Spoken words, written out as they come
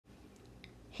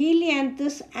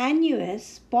Helianthus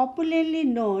annuus, popularly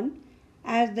known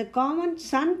as the common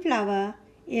sunflower,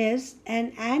 is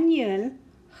an annual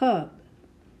herb.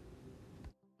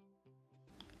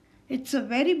 It's a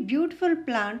very beautiful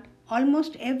plant.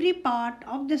 Almost every part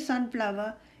of the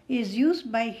sunflower is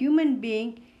used by human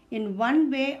being in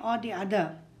one way or the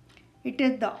other. It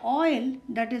is the oil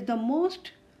that is the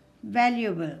most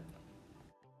valuable.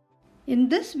 In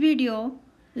this video,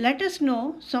 let us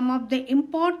know some of the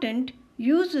important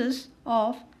uses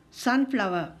of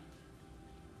sunflower.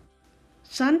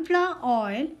 Sunflower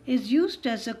oil is used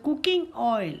as a cooking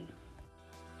oil.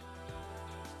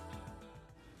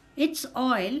 Its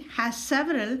oil has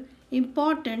several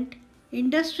important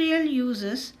industrial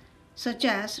uses such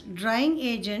as drying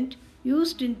agent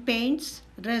used in paints,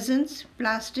 resins,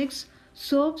 plastics,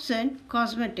 soaps and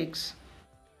cosmetics.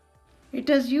 It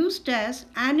is used as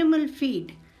animal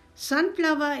feed.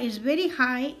 Sunflower is very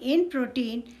high in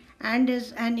protein and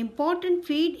is an important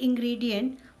feed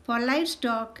ingredient for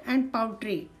livestock and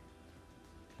poultry.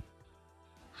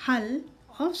 Hull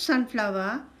of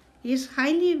sunflower is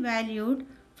highly valued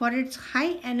for its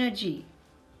high energy.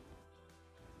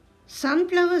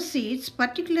 Sunflower seeds,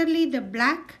 particularly the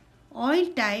black oil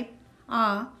type,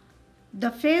 are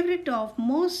the favorite of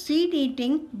most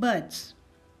seed-eating birds.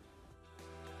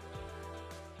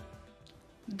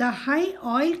 The high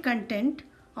oil content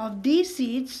of these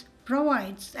seeds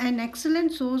provides an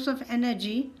excellent source of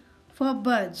energy for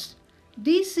birds.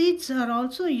 These seeds are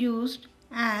also used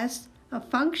as a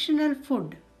functional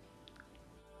food.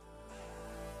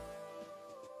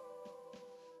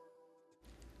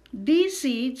 These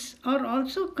seeds are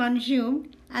also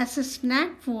consumed as a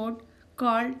snack food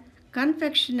called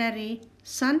confectionery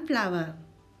sunflower.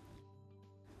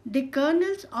 The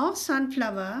kernels of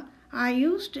sunflower are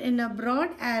used in a broad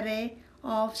array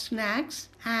of snacks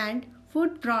and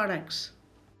food products.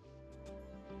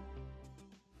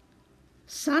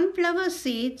 Sunflower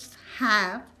seeds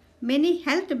have many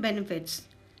health benefits.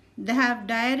 They have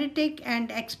diuretic and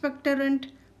expectorant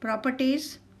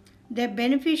properties. They are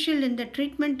beneficial in the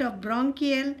treatment of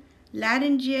bronchial,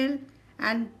 laryngeal,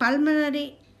 and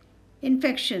pulmonary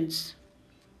infections.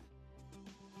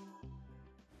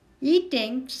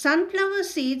 Eating sunflower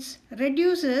seeds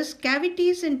reduces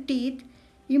cavities in teeth,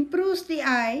 improves the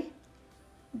eye.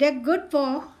 They are good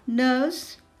for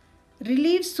nerves,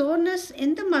 relieves soreness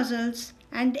in the muscles,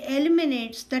 and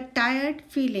eliminates the tired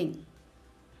feeling.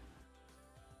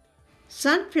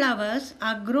 Sunflowers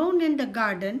are grown in the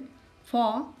garden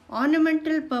for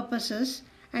ornamental purposes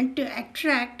and to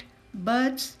attract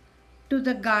birds to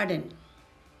the garden.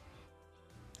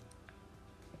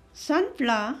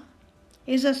 Sunflower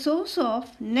is a source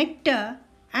of nectar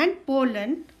and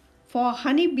pollen for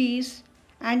honeybees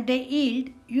and they yield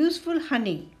useful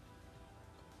honey.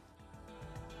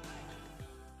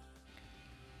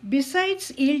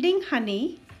 Besides yielding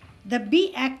honey, the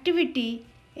bee activity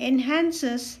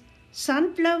enhances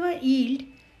sunflower yield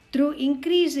through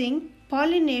increasing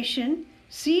pollination,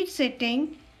 seed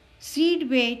setting, seed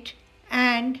weight,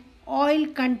 and oil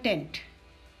content.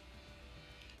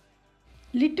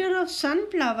 Litter of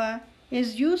sunflower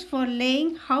is used for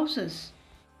laying houses.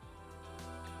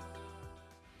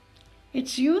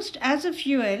 It's used as a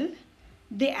fuel.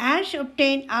 The ash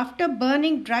obtained after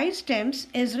burning dry stems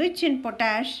is rich in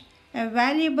potash, a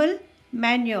valuable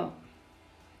manure.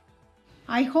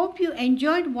 I hope you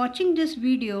enjoyed watching this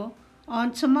video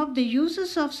on some of the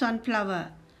uses of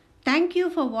sunflower. Thank you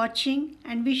for watching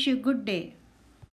and wish you a good day.